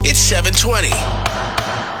720.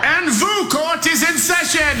 And VOO Court is in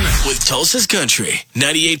session With Tulsa's Country,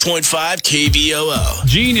 98.5 KVOO.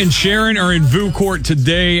 Gene and Sharon are in VOO Court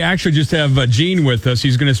today. Actually, just have Gene with us.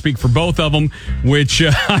 He's going to speak for both of them, which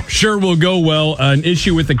I'm sure will go well. An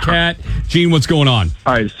issue with the cat. Gene, what's going on?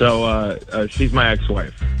 All right, so she's my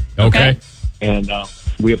ex-wife. Okay. And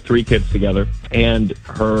we have 3 kids together. And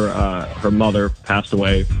her mother passed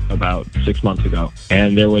away about 6 months ago.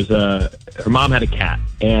 And there was her mom had a cat,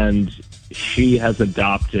 and she has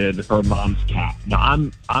adopted her mom's cat. Now,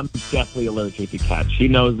 I'm definitely allergic to cats. She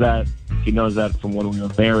knows that. She knows that from when we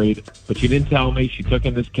were married. But she didn't tell me. She took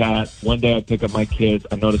in this cat. One day I pick up my kids.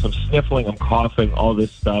 I notice I'm sniffling. I'm coughing, all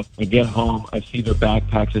this stuff. I get home. I see their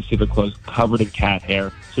backpacks. I see their clothes covered in cat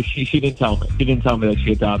hair. So she didn't tell me. She didn't tell me that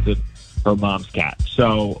she adopted her mom's cat.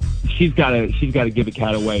 So she's got to give the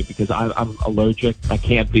cat away because I'm allergic. I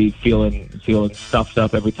can't be feeling stuffed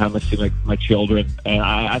up every time I see my children. And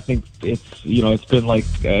I think it's been like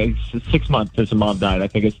 6 months since her mom died. I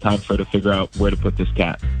think it's time for her to figure out where to put this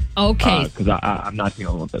cat. Okay. Because I'm not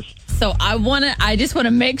dealing with this. So I just want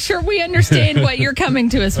to make sure we understand what you're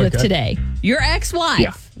coming to us with today. Your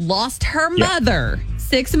ex-wife lost her mother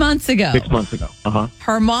 6 months ago. 6 months ago. Uh-huh.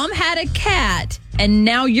 Her mom had a cat, and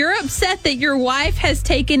now you're upset that your wife has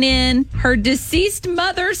taken in her deceased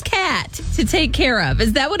mother's cat to take care of.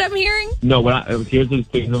 Is that what I'm hearing? No, here's the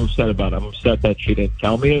thing I'm upset about. I'm upset that she didn't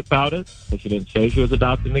tell me about it, that she didn't say she was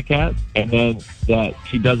adopting the cat, and then that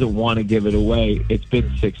she doesn't want to give it away. It's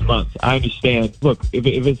been 6 months. I understand. Look, if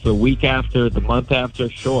it's the week after, the month after,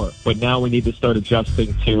 sure. But now we need to start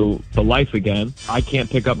adjusting to the life again. I can't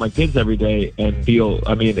pick up my kids every day and feel,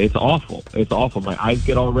 it's awful. It's awful. My eyes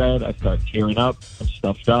get all red. I start tearing up. I'm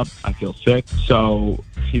stuffed up. I feel sick. So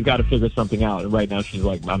she's got to figure something out. And right now she's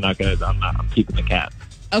like, I'm keeping the cat.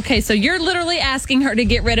 Okay, so you're literally asking her to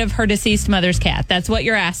get rid of her deceased mother's cat. That's what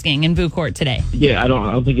you're asking in VOO Court today. Yeah, I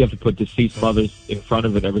don't think you have to put deceased mothers in front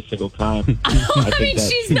of it every single time.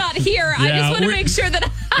 She's not here. I just want to make sure that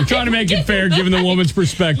I'm trying to make it fair given the woman's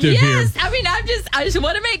perspective here. Yes, I just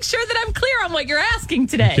want to make sure that I'm clear on what you're asking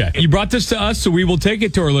today. Okay. You brought this to us, so we will take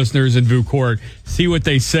it to our listeners in VOO Court, see what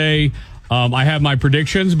they say. I have my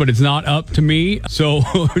predictions, but it's not up to me. So,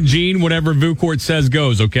 Gene, whatever VOO Court says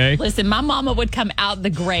goes, okay? Listen, my mama would come out the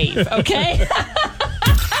grave, okay?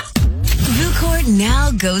 VOO Court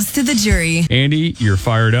now goes to the jury. Andy, you're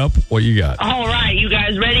fired up. What you got? All right, you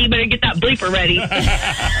guys ready? Better get that bleeper ready.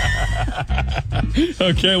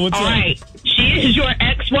 Okay, what's up? All right, she is your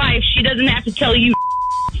ex-wife. She doesn't have to tell you.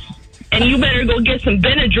 And you better go get some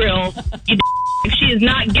Benadryl, you if she is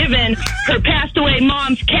not giving her passed away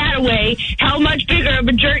mom's cat away, how much bigger of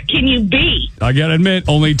a jerk can you be? I got to admit,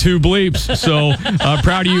 only 2 bleeps. So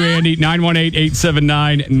proud of you, Andy.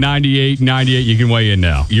 918-879-9898. You can weigh in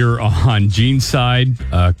now. You're on Gene's side,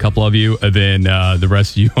 a couple of you, and then the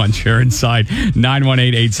rest of you on Sharon's side.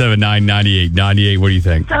 918-879-9898. What do you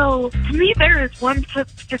think? So, to me, there is one tip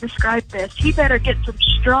to describe this. He better get some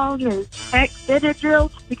strong as heck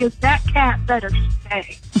Benadryl because that cat better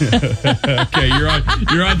stay. Okay, you're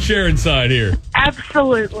on Sharon's side here.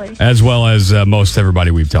 Absolutely. As well as most everybody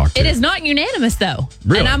we've talked to. It is not unanimous, though.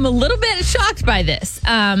 Really? And I'm a little bit shocked by this.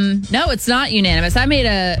 No, it's not unanimous. I made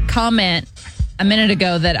a comment a minute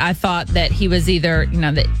ago that I thought that he was either,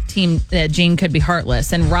 that Gene could be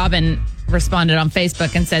heartless. And Robin responded on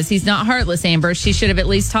Facebook and says, he's not heartless, Amber. She should have at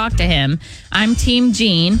least talked to him. I'm Team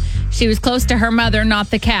Gene. She was close to her mother,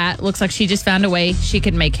 not the cat. Looks like she just found a way she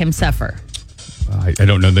could make him suffer. I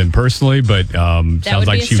don't know them personally, but sounds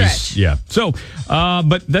like she was. Yeah. So,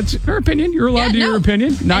 but that's her opinion. You're allowed to your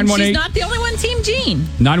opinion. 918. She's not the only one, Team Gene.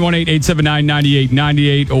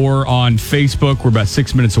 918-879-9898 or on Facebook. We're about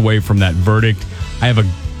 6 minutes away from that verdict. I have a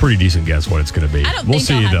pretty decent guess what it's going to be. I don't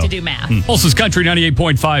think I'll have to do math. Tulsa's Country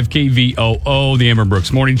 98.5 KVOO, the Amber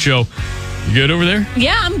Brooks Morning Show. You good over there?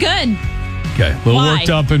 Yeah, I'm good. Okay, a little worked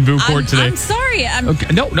up in VOO Court today. I'm sorry.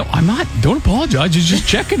 Okay, no, I'm not. Don't apologize. It's just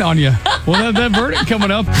checking on you. We'll have that verdict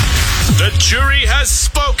coming up. The jury has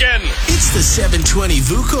spoken. It's the 720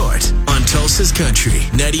 VOO Court on Tulsa's Country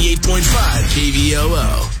 98.5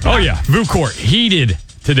 KVOO. Oh yeah, VOO Court heated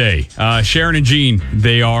today. Sharon and Gene,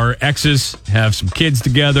 they are exes, have some kids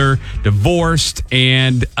together, divorced,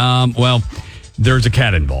 and there's a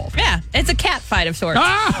cat involved. Yeah, it's a cat fight of sorts.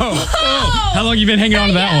 Oh! How long you been hanging on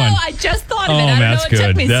to that one? I just thought of it. I don't know it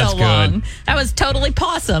took me so long. That was totally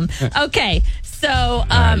pawsome. Okay, so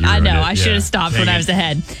I know I should have stopped when I was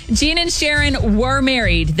ahead. Gene and Sharon were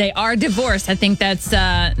married. They are divorced. I think that's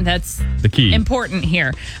the key. Important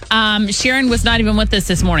here. Sharon was not even with us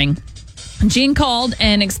this morning. Jean called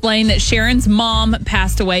and explained that Sharon's mom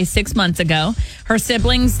passed away 6 months ago. Her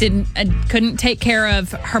siblings couldn't take care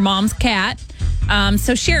of her mom's cat.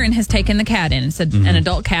 So Sharon has taken the cat in. It's an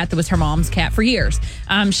adult cat that was her mom's cat for years.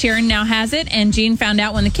 Sharon now has it, and Gene found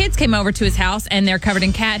out when the kids came over to his house and they're covered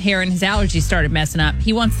in cat hair and his allergies started messing up.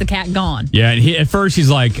 He wants the cat gone. Yeah, and at first he's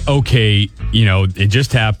like, okay, it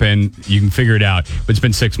just happened. You can figure it out. But it's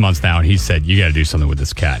been 6 months now, and he said, you got to do something with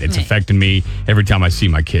this cat. It's affecting me every time I see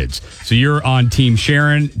my kids. So you're on Team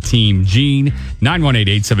Sharon, Team Gene,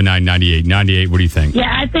 918-799-9898. What do you think?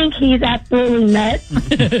 Yeah, I think he's absolutely nuts.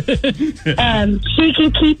 She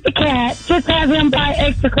can keep the cat. Just have him buy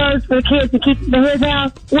extra clothes for the kids and keep them in his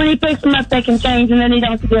house. When he picks them up, they can change, and then he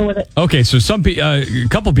don't have to deal with it. Okay, so a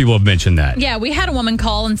couple people have mentioned that. Yeah, we had a woman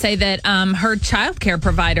call and say that her child care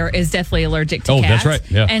provider is definitely allergic to cats. Oh, that's right.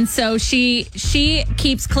 Yeah. And so she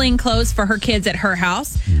keeps clean clothes for her kids at her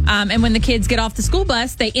house. And when the kids get off the school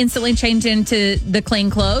bus, they instantly change into the clean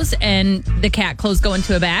clothes, and the cat clothes go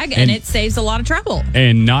into a bag, and it saves a lot of trouble.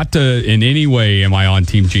 And not in any way am I on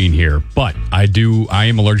Team Gene here, but I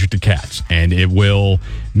am allergic to cats, and it will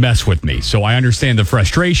mess with me. So I understand the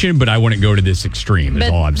frustration, but I wouldn't go to this extreme, is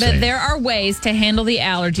all I'm saying. But there are ways to handle the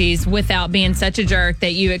allergies without being such a jerk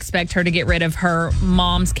that you expect her to get rid of her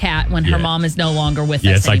mom's cat when her mom is no longer with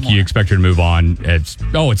us it's anymore. like you expect her to move on. It's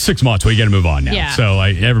 6 months. Well, you got to move on now. Yeah. So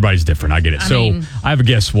everybody's different. I get it. I have a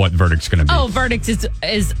guess what verdict's going to be. Oh, verdict is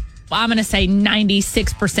I'm going to say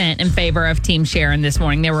 96% in favor of Team Sharon this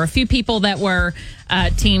morning. There were a few people that were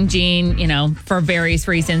Team Gene, for various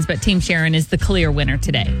reasons, but Team Sharon is the clear winner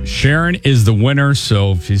today. Sharon is the winner,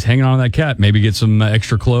 so if she's hanging on to that cat, maybe get some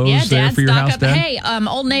extra clothes there for your house, Dad. Hey,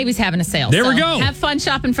 Old Navy's having a sale. There we go. Have fun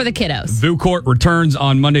shopping for the kiddos. VOO Court returns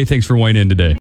on Monday. Thanks for weighing in today.